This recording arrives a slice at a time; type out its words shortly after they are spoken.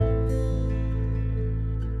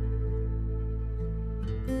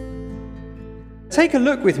Take a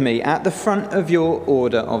look with me at the front of your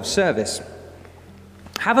order of service.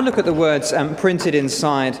 Have a look at the words printed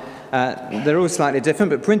inside. They're all slightly different,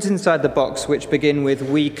 but printed inside the box, which begin with,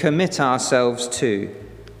 "We commit ourselves to."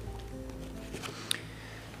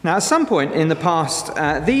 Now, at some point in the past,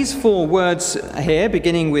 these four words here,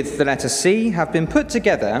 beginning with the letter C, have been put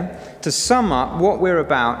together to sum up what we're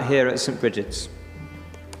about here at St. Bridget's.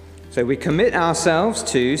 So we commit ourselves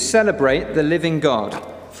to celebrate the living God,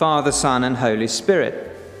 Father, Son, and Holy Spirit.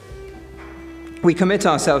 We commit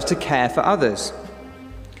ourselves to care for others.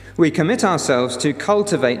 We commit ourselves to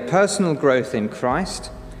cultivate personal growth in Christ.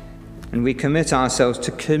 And we commit ourselves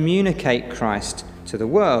to communicate Christ to the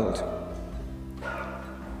world.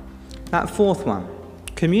 That fourth one,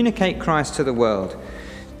 communicate Christ to the world.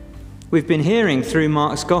 We've been hearing through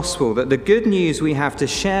Mark's Gospel that the good news we have to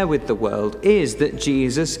share with the world is that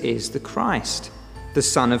Jesus is the Christ, the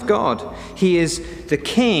Son of God. He is the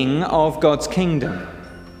King of God's kingdom.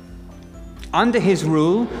 Under his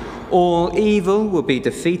rule, all evil will be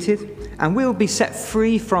defeated, and we'll be set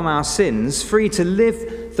free from our sins, free to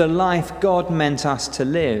live the life God meant us to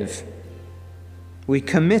live. We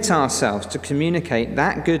commit ourselves to communicate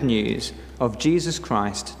that good news of Jesus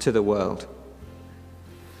Christ to the world.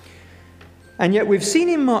 And yet we've seen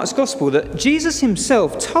in Mark's Gospel that Jesus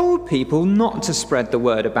himself told people not to spread the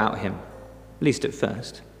word about him, at least at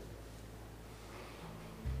first.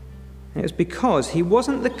 It was because he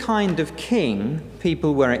wasn't the kind of king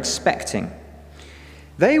people were expecting.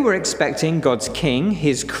 They were expecting God's king,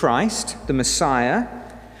 his Christ, the Messiah,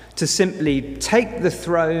 to simply take the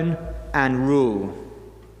throne and rule.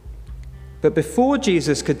 But before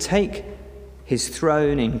Jesus could take his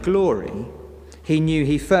throne in glory, he knew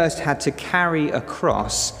he first had to carry a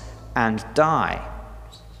cross and die.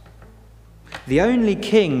 The only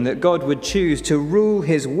king that God would choose to rule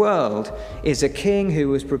his world is a king who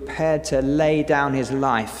was prepared to lay down his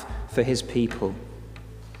life for his people.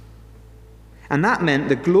 And that meant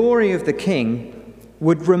the glory of the king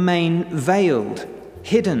would remain veiled,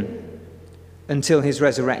 hidden, until his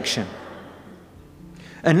resurrection.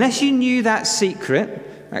 Unless you knew that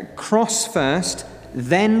secret, that cross first,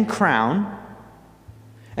 then crown,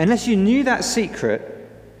 unless you knew that secret,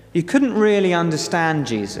 you couldn't really understand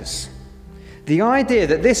Jesus. The idea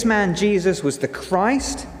that this man Jesus was the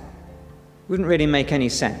Christ wouldn't really make any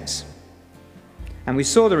sense. And we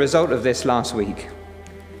saw the result of this last week.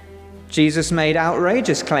 Jesus made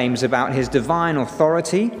outrageous claims about his divine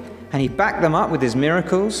authority, and he backed them up with his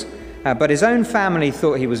miracles, but his own family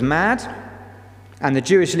thought he was mad, and the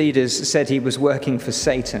Jewish leaders said he was working for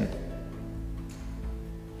Satan.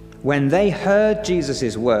 When they heard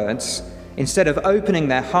Jesus' words, instead of opening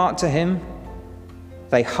their heart to him,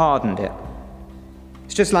 they hardened it.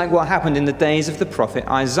 It's just like what happened in the days of the prophet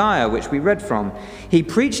Isaiah, which we read from. He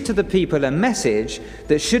preached to the people a message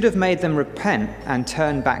that should have made them repent and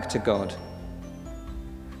turn back to God.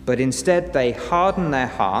 But instead they hardened their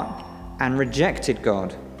heart and rejected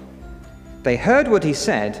God. They heard what he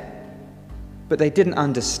said, but they didn't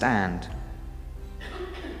understand.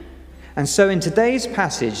 And so in today's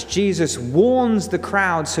passage, Jesus warns the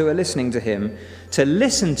crowds who are listening to him to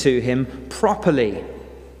listen to him properly.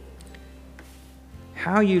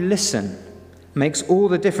 How you listen makes all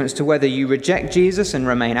the difference to whether you reject Jesus and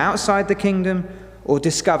remain outside the kingdom or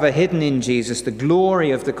discover hidden in Jesus the glory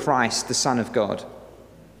of the Christ, the Son of God.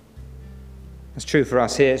 That's true for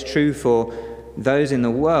us here. It's true for those in the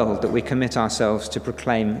world that we commit ourselves to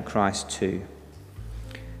proclaim Christ to.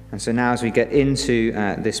 And so now as we get into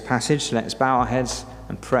this passage, let's bow our heads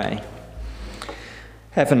and pray.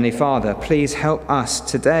 Heavenly Father, please help us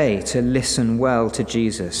today to listen well to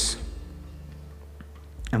Jesus.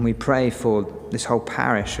 And we pray for this whole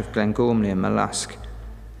parish of Glengormley and Mollusk,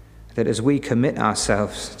 that as we commit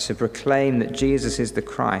ourselves to proclaim that Jesus is the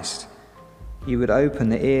Christ, you would open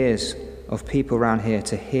the ears of people around here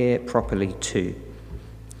to hear properly too.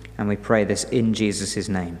 And we pray this in Jesus'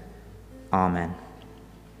 name. Amen.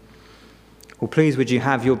 Well, please would you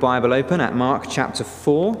have your Bible open at Mark chapter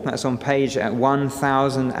 4. That's on page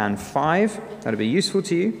 1005. That'll be useful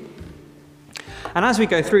to you. And as we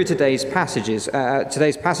go through today's passage,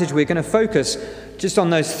 we're going to focus just on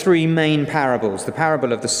those three main parables: the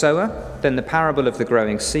parable of the sower, then the parable of the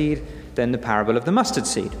growing seed, then the parable of the mustard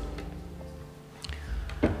seed.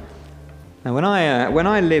 Now, when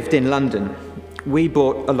I lived in London, we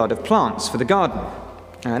bought a lot of plants for the garden: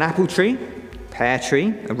 an apple tree, pear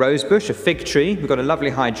tree, a rose bush, a fig tree. We've got a lovely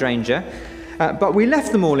hydrangea, but we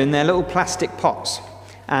left them all in their little plastic pots,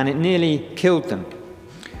 and it nearly killed them.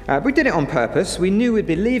 We did it on purpose. We knew we'd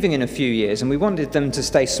be leaving in a few years, and we wanted them to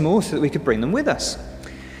stay small so that we could bring them with us.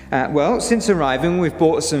 Well, since arriving, we've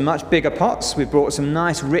bought some much bigger pots. We've brought some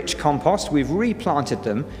nice, rich compost. We've replanted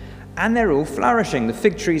them, and they're all flourishing. The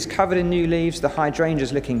fig tree's covered in new leaves. The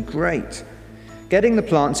hydrangea's looking great. Getting the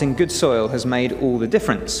plants in good soil has made all the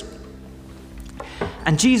difference.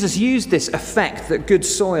 And Jesus used this effect that good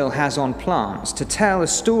soil has on plants to tell a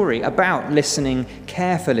story about listening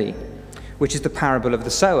carefully, which is the parable of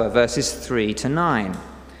the sower, verses 3 to 9.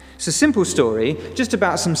 It's a simple story, just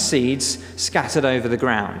about some seeds scattered over the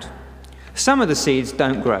ground. Some of the seeds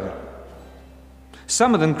don't grow.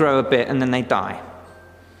 Some of them grow a bit and then they die.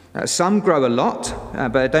 Some grow a lot,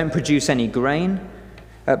 but don't produce any grain.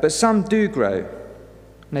 But some do grow,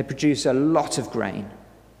 and they produce a lot of grain.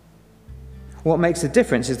 What makes the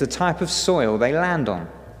difference is the type of soil they land on.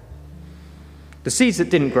 The seeds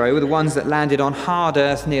that didn't grow were the ones that landed on hard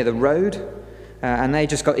earth near the road, and they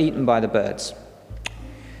just got eaten by the birds.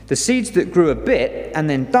 The seeds that grew a bit and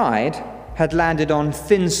then died had landed on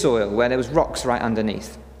thin soil where there was rocks right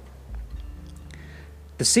underneath.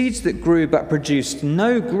 The seeds that grew but produced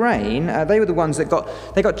no grain, they were the ones that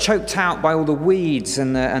got choked out by all the weeds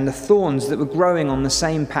and the thorns that were growing on the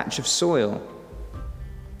same patch of soil.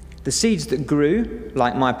 The seeds that grew,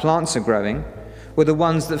 like my plants are growing, were the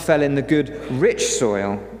ones that fell in the good, rich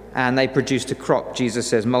soil, and they produced a crop, Jesus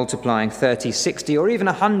says, multiplying 30, 60, or even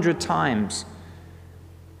 100 times.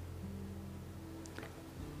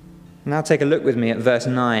 Now take a look with me at verse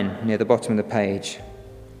 9 near the bottom of the page.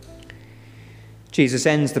 Jesus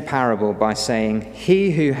ends the parable by saying,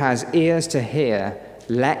 "He who has ears to hear,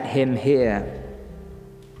 let him hear."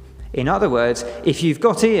 In other words, if you've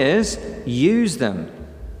got ears, use them.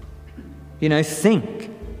 Think.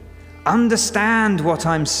 Understand what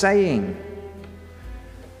I'm saying.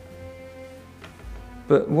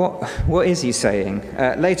 But what is he saying?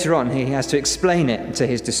 Later on, he has to explain it to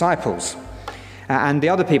his disciples. And the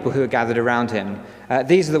other people who are gathered around him.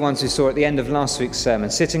 These are the ones we saw at the end of last week's sermon,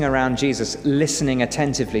 sitting around Jesus, listening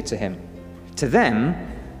attentively to him. To them,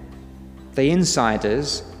 the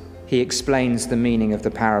insiders, he explains the meaning of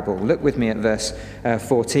the parable. Look with me at verse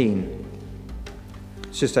 14.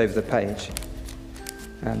 It's just over the page.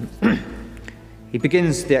 He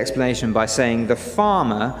begins the explanation by saying, "The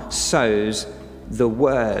farmer sows the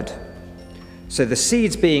word." So the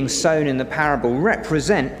seeds being sown in the parable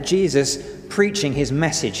represent Jesus preaching his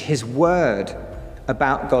message, his word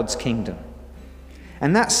about God's kingdom.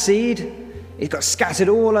 And that seed, it got scattered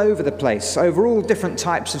all over the place, over all different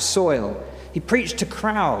types of soil. He preached to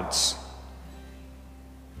crowds.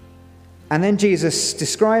 And then Jesus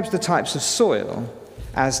describes the types of soil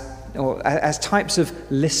as types of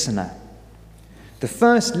listener. The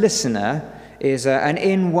first listener is an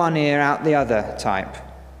in one ear, out the other type.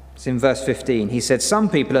 It's in verse 15. He said, "Some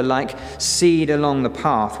people are like seed along the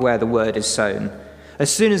path where the word is sown.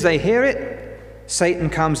 As soon as they hear it, Satan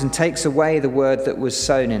comes and takes away the word that was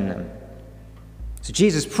sown in them." So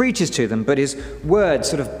Jesus preaches to them, but his words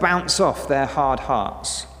sort of bounce off their hard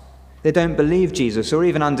hearts. They don't believe Jesus or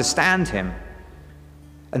even understand him.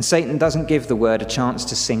 And Satan doesn't give the word a chance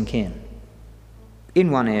to sink in.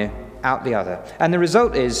 In one ear, out the other. And the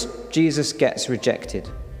result is Jesus gets rejected.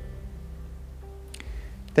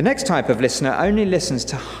 The next type of listener only listens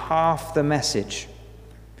to half the message.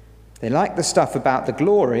 They like the stuff about the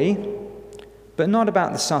glory, but not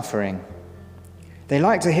about the suffering. They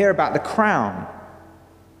like to hear about the crown,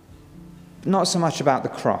 but not so much about the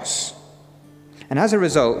cross. And as a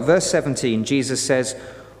result, verse 17, Jesus says,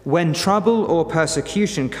 "When trouble or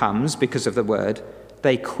persecution comes because of the word,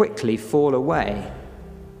 they quickly fall away."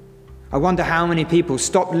 I wonder how many people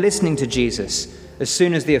stopped listening to Jesus as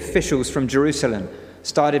soon as the officials from Jerusalem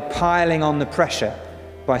started piling on the pressure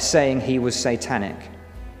by saying he was satanic.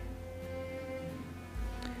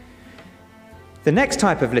 The next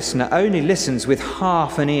type of listener only listens with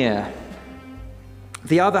half an ear.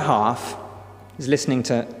 The other half is listening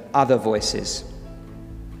to other voices.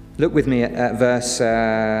 Look with me at verse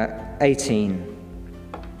 18.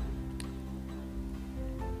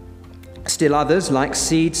 "Still others, like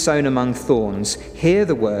seed sown among thorns, hear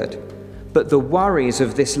the word, but the worries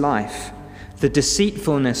of this life, the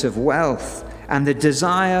deceitfulness of wealth, and the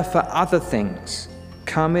desire for other things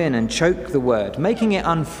come in and choke the word, making it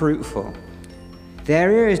unfruitful.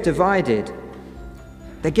 Their ear is divided.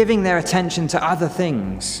 They're giving their attention to other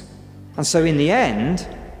things. And so in the end,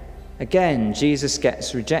 again, Jesus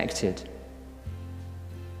gets rejected."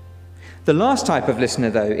 The last type of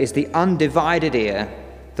listener, though, is the undivided ear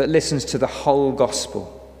that listens to the whole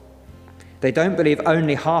gospel. They don't believe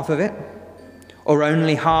only half of it, or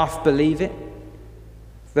only half believe it.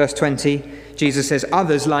 Verse 20, Jesus says,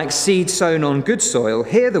 "Others, like seed sown on good soil,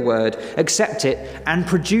 hear the word, accept it, and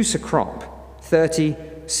produce a crop, 30,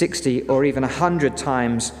 60, or even 100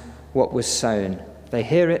 times what was sown. They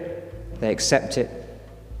hear it, they accept it,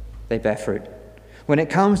 they bear fruit. When it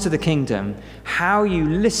comes to the kingdom, how you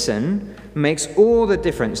listen makes all the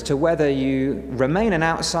difference to whether you remain an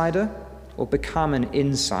outsider or become an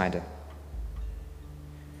insider.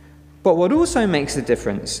 But what also makes the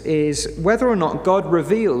difference is whether or not God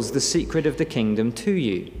reveals the secret of the kingdom to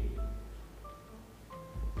you.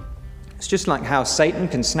 It's just like how Satan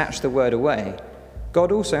can snatch the word away.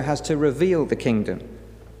 God also has to reveal the kingdom.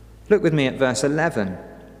 Look with me at verse 11.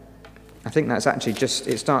 I think that's actually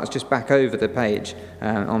it starts just back over the page,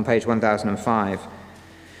 on page 1005,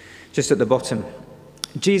 just at the bottom.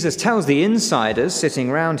 Jesus tells the insiders sitting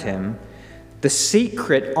around him, the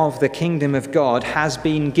secret of the kingdom of God has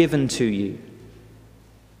been given to you.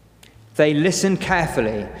 They listened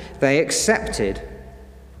carefully, they accepted,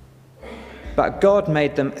 but God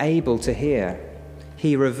made them able to hear.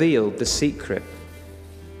 He revealed the secret.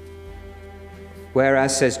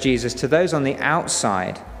 Whereas, says Jesus, to those on the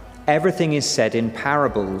outside, everything is said in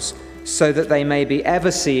parables, so that they may be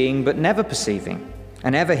ever seeing but never perceiving,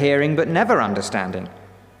 and ever hearing but never understanding.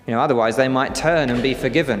 Otherwise they might turn and be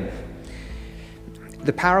forgiven.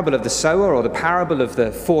 The parable of the sower, or the parable of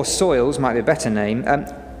the 4 soils, might be a better name.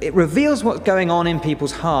 It reveals what's going on in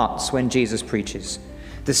people's hearts when Jesus preaches.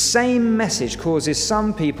 The same message causes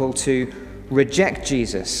some people to reject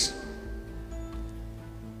Jesus.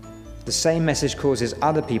 The same message causes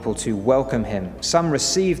other people to welcome him. Some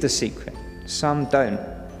receive the secret, some don't.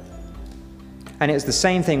 And it's the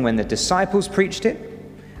same thing when the disciples preached it,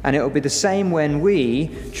 and it will be the same when we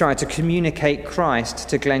try to communicate Christ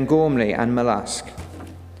to Glengormley and Mollusk.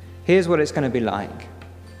 Here's what it's going to be like.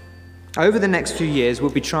 Over the next few years,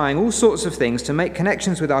 we'll be trying all sorts of things to make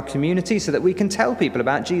connections with our community so that we can tell people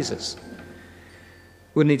about Jesus.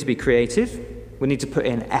 We'll need to be creative. We'll need to put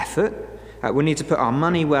in effort. We'll need to put our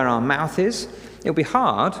money where our mouth is. It'll be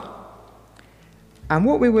hard. And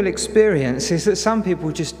what we will experience is that some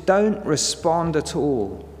people just don't respond at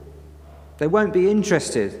all. They won't be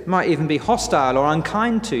interested, might even be hostile or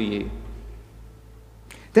unkind to you.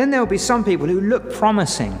 Then there will be some people who look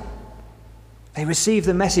promising. They receive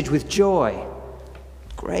the message with joy.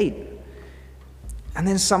 Great. And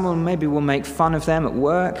then someone maybe will make fun of them at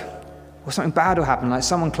work, or something bad will happen, like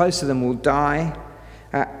someone close to them will die,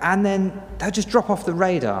 and then they'll just drop off the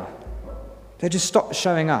radar. They'll just stop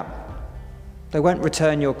showing up. They won't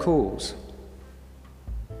return your calls.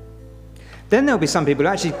 Then there'll be some people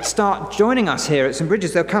who actually start joining us here at St.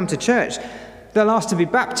 Bridget's. They'll come to church. They'll ask to be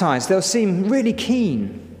baptized. They'll seem really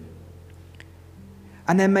keen.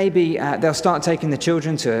 And then maybe they'll start taking the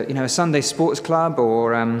children to a Sunday sports club,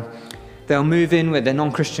 or they'll move in with their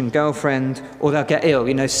non-Christian girlfriend, or they'll get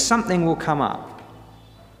ill. Something will come up.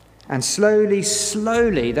 And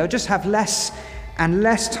slowly, they'll just have less and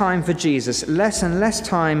less time for Jesus, less and less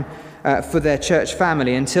time for their church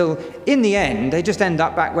family, until in the end they just end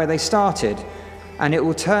up back where they started. And it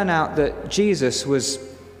will turn out that Jesus was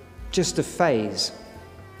just a phase.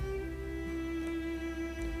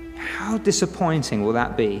 How disappointing will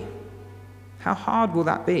that be? How hard will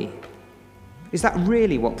that be? Is that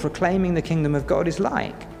really what proclaiming the kingdom of God is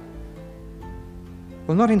like?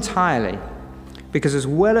 Well, not entirely, because as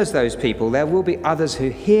well as those people, there will be others who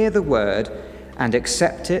hear the word and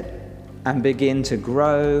accept it and begin to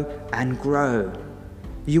grow and grow.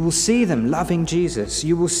 You will see them loving Jesus.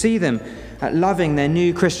 You will see them loving their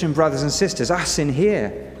new Christian brothers and sisters, us in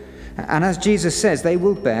here. And as Jesus says, they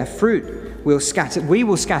will bear fruit. We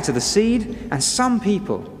will scatter the seed, and some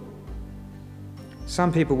people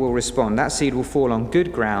will respond. That seed will fall on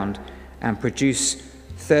good ground and produce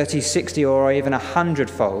 30, 60, or even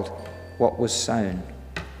 100-fold what was sown.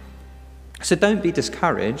 So don't be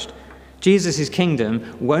discouraged. Jesus'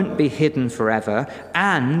 kingdom won't be hidden forever,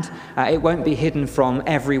 and it won't be hidden from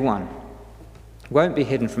everyone. It won't be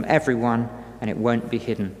hidden from everyone, and it won't be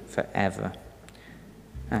hidden forever.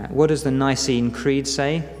 What does the Nicene Creed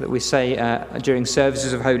say, that we say during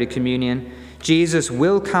services of Holy Communion? Jesus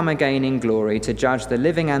will come again in glory to judge the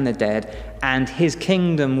living and the dead, and his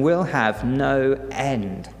kingdom will have no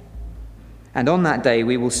end. And on that day,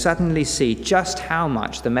 we will suddenly see just how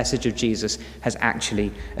much the message of Jesus has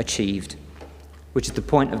actually achieved, which is the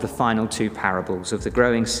point of the final 2 parables, of the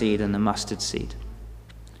growing seed and the mustard seed.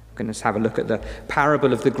 We're going to have a look at the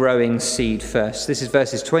parable of the growing seed first. This is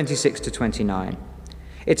verses 26 to 29.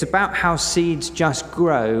 It's about how seeds just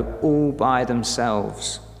grow all by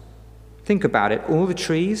themselves. Think about it. All the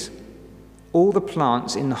trees, all the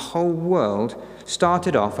plants in the whole world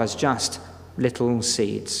started off as just little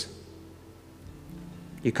seeds.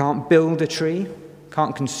 You can't build a tree,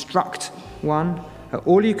 can't construct one,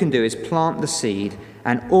 All you can do is plant the seed,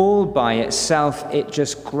 and all by itself it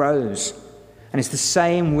just grows. And it's the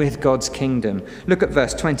same with God's kingdom. Look at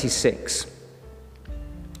verse 26,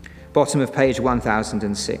 bottom of page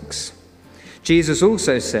 1006. Jesus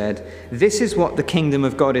also said, "This is what the kingdom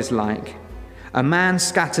of God is like. A man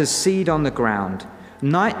scatters seed on the ground.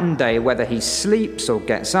 Night and day, whether he sleeps or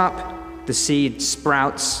gets up, the seed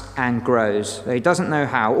sprouts and grows. He doesn't know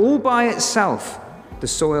how. All by itself, the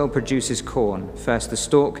soil produces corn. First the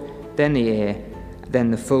stalk, then the ear,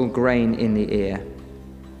 then the full grain in the ear.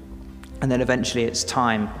 And then eventually it's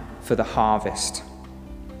time for the harvest."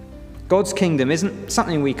 God's kingdom isn't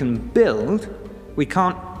something we can build. We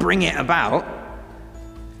can't bring it about.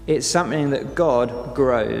 It's something that God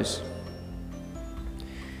grows.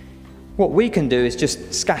 What we can do is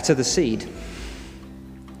just scatter the seed.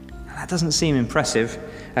 That doesn't seem impressive.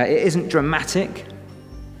 It isn't dramatic.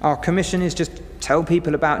 Our commission is just tell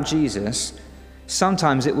people about Jesus.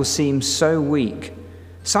 Sometimes it will seem so weak.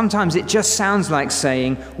 Sometimes it just sounds like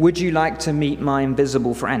saying, "Would you like to meet my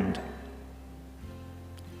invisible friend?"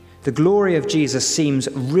 The glory of Jesus seems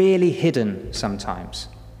really hidden sometimes.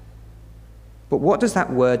 But what does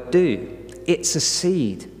that word do? It's a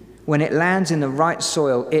seed. When it lands in the right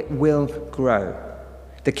soil, it will grow.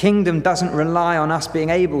 The kingdom doesn't rely on us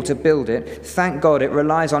being able to build it. Thank God, it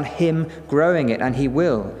relies on Him growing it, and He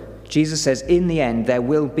will. Jesus says, in the end, there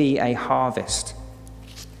will be a harvest.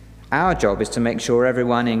 Our job is to make sure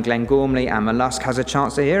everyone in Glengormley and Mollusk has a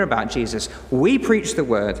chance to hear about Jesus. We preach the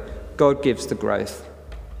word, God gives the growth.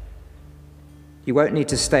 You won't need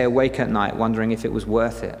to stay awake at night wondering if it was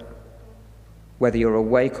worth it. Whether you're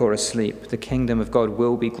awake or asleep, the kingdom of God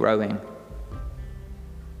will be growing.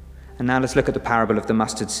 And now let's look at the parable of the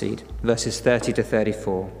mustard seed, verses 30 to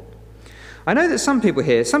 34. I know that some people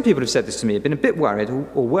have said this to me, have been a bit worried,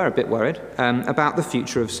 or were a bit worried, about the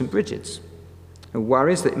future of St. Bridget's. There were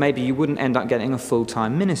worries that maybe you wouldn't end up getting a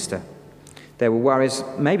full-time minister. There were worries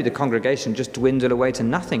maybe the congregation just dwindled away to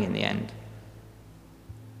nothing in the end.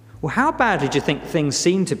 Well, how badly do you think things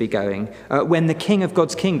seemed to be going when the king of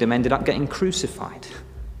God's kingdom ended up getting crucified?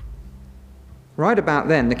 Right about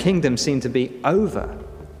then, the kingdom seemed to be over.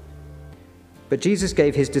 But Jesus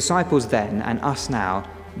gave his disciples then, and us now,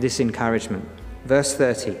 this encouragement. Verse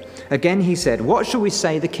 30, again he said, "What shall we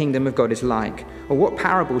say the kingdom of God is like? Or what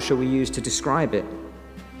parable shall we use to describe it?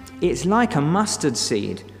 It's like a mustard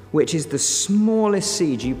seed, which is the smallest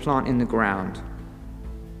seed you plant in the ground.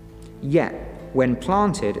 Yet, when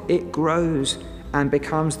planted, it grows and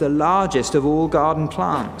becomes the largest of all garden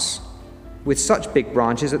plants, with such big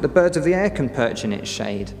branches that the birds of the air can perch in its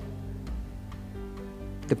shade."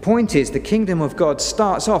 The point is, the kingdom of God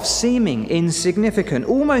starts off seeming insignificant,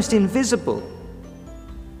 almost invisible.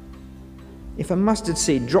 If a mustard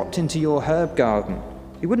seed dropped into your herb garden,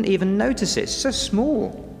 you wouldn't even notice it. It's so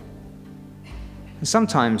small. And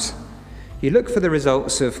sometimes you look for the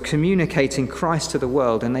results of communicating Christ to the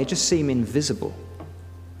world and they just seem invisible.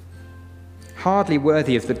 Hardly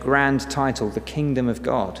worthy of the grand title, the kingdom of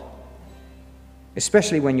God,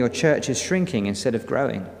 especially when your church is shrinking instead of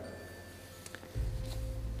growing.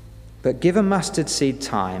 But give a mustard seed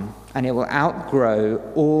time, and it will outgrow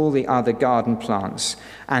all the other garden plants.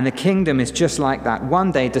 And the kingdom is just like that.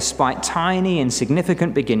 One day, despite tiny,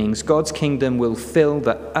 insignificant beginnings, God's kingdom will fill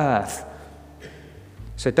the earth.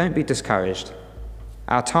 So don't be discouraged.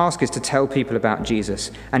 Our task is to tell people about Jesus,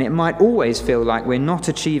 and it might always feel like we're not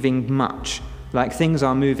achieving much, like things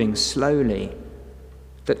are moving slowly,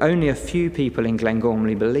 that only a few people in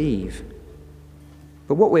Glengormley believe.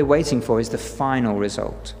 But what we're waiting for is the final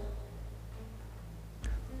result.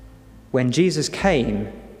 When Jesus came,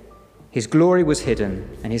 his glory was hidden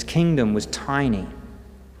and his kingdom was tiny.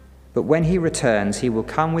 But when he returns, he will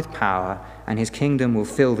come with power and his kingdom will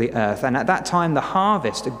fill the earth. And at that time, the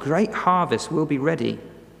harvest, a great harvest, will be ready.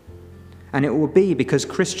 And it will be because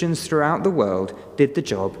Christians throughout the world did the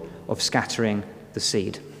job of scattering the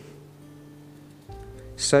seed.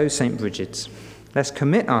 So, St. Bridget's, let's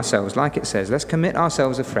commit ourselves, like it says, let's commit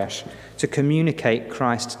ourselves afresh to communicate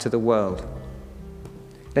Christ to the world.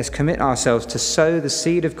 Let's commit ourselves to sow the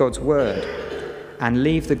seed of God's word and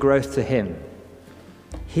leave the growth to him.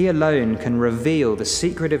 He alone can reveal the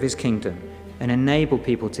secret of his kingdom and enable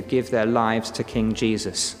people to give their lives to King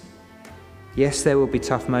Jesus. Yes, there will be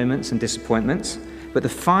tough moments and disappointments, but the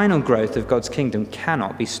final growth of God's kingdom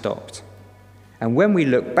cannot be stopped. And when we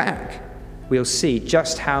look back, we'll see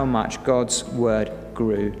just how much God's word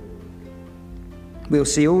grew. We'll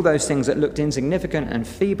see all those things that looked insignificant and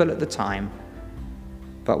feeble at the time,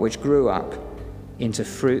 but which grew up into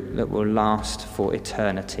fruit that will last for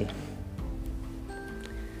eternity.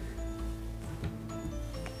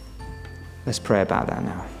 Let's pray about that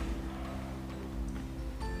now.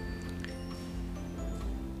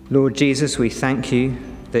 Lord Jesus, we thank you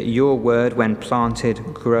that your word, when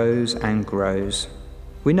planted, grows and grows.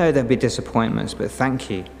 We know there'll be disappointments, but thank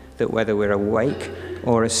you that whether we're awake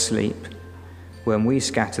or asleep, when we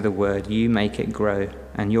scatter the word, you make it grow,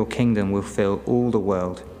 and your kingdom will fill all the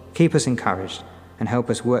world. Keep us encouraged and help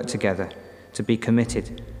us work together to be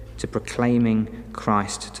committed to proclaiming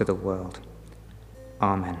Christ to the world.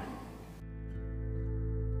 Amen.